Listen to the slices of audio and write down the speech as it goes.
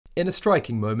In a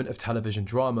striking moment of television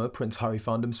drama, Prince Harry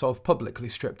found himself publicly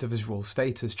stripped of his royal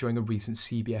status during a recent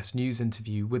CBS News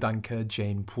interview with anchor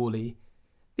Jane Pauley.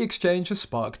 The exchange has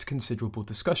sparked considerable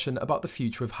discussion about the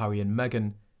future of Harry and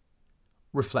Meghan,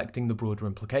 reflecting the broader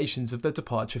implications of their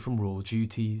departure from royal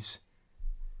duties.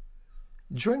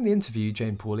 During the interview,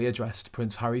 Jane Pauley addressed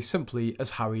Prince Harry simply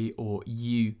as Harry or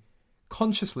you,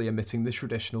 consciously omitting the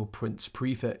traditional prince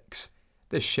prefix.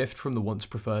 This shift from the once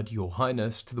preferred Your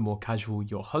Highness to the more casual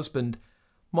Your Husband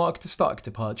marked a stark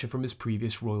departure from his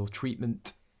previous royal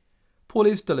treatment.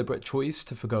 Pauley's deliberate choice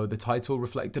to forgo the title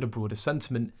reflected a broader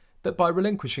sentiment that by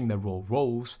relinquishing their royal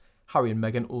roles, Harry and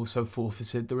Meghan also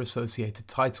forfeited their associated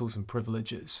titles and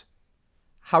privileges.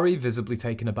 Harry, visibly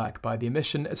taken aback by the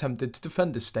omission, attempted to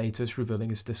defend his status, revealing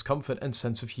his discomfort and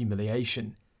sense of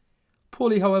humiliation.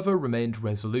 Pauley, however, remained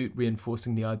resolute,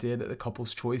 reinforcing the idea that the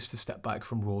couple's choice to step back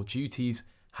from royal duties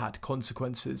had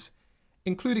consequences,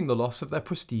 including the loss of their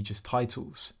prestigious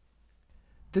titles.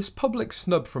 This public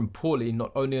snub from Pauley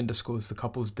not only underscores the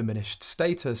couple's diminished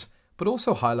status, but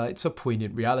also highlights a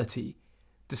poignant reality.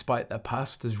 Despite their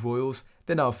past as royals,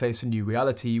 they now face a new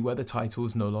reality where the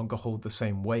titles no longer hold the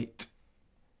same weight.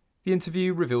 The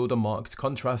interview revealed a marked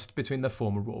contrast between their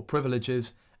former royal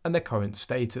privileges and their current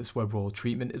status, where royal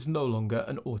treatment is no longer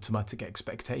an automatic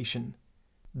expectation.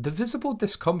 The visible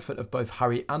discomfort of both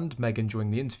Harry and Meghan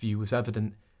during the interview was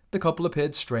evident. The couple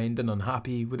appeared strained and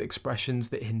unhappy, with expressions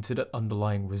that hinted at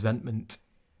underlying resentment.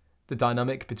 The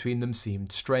dynamic between them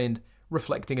seemed strained,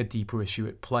 reflecting a deeper issue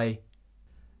at play.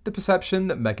 The perception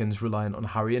that Meghan's reliant on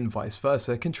Harry and vice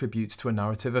versa contributes to a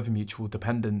narrative of mutual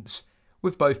dependence,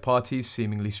 with both parties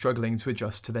seemingly struggling to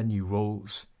adjust to their new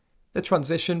roles. The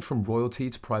transition from royalty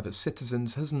to private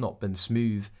citizens has not been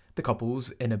smooth. The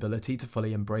couple's inability to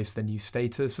fully embrace their new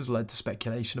status has led to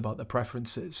speculation about their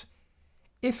preferences.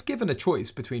 If given a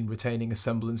choice between retaining a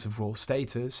semblance of royal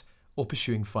status or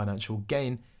pursuing financial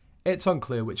gain, it's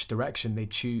unclear which direction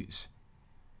they'd choose.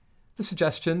 The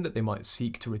suggestion that they might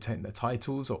seek to retain their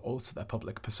titles or alter their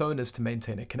public personas to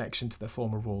maintain a connection to their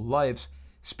former royal lives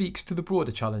speaks to the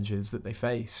broader challenges that they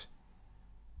face.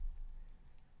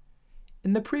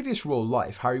 In their previous royal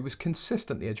life, Harry was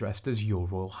consistently addressed as Your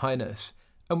Royal Highness,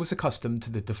 and was accustomed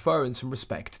to the deference and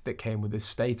respect that came with his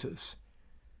status.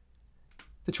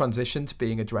 The transition to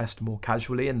being addressed more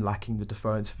casually and lacking the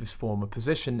deference of his former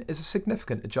position is a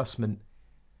significant adjustment.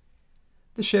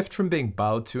 The shift from being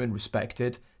bowed to and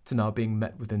respected to now being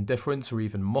met with indifference or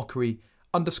even mockery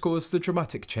underscores the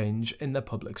dramatic change in their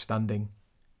public standing.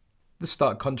 The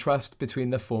stark contrast between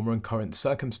their former and current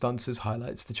circumstances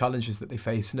highlights the challenges that they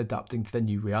face in adapting to their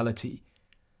new reality.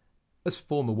 As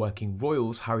former working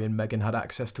royals, Harry and Meghan had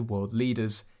access to world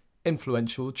leaders,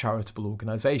 influential charitable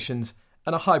organisations,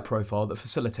 and a high profile that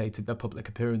facilitated their public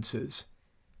appearances.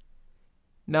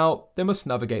 Now, they must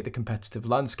navigate the competitive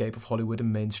landscape of Hollywood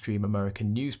and mainstream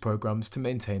American news programmes to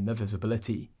maintain their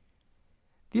visibility.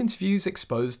 The interviews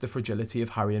exposed the fragility of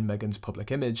Harry and Meghan's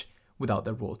public image. Without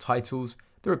their royal titles,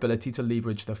 their ability to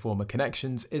leverage their former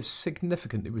connections is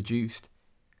significantly reduced.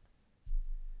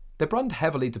 Their brand,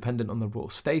 heavily dependent on their royal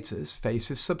status,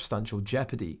 faces substantial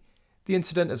jeopardy. The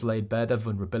incident has laid bare their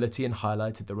vulnerability and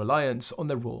highlighted the reliance on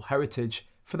their royal heritage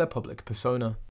for their public persona.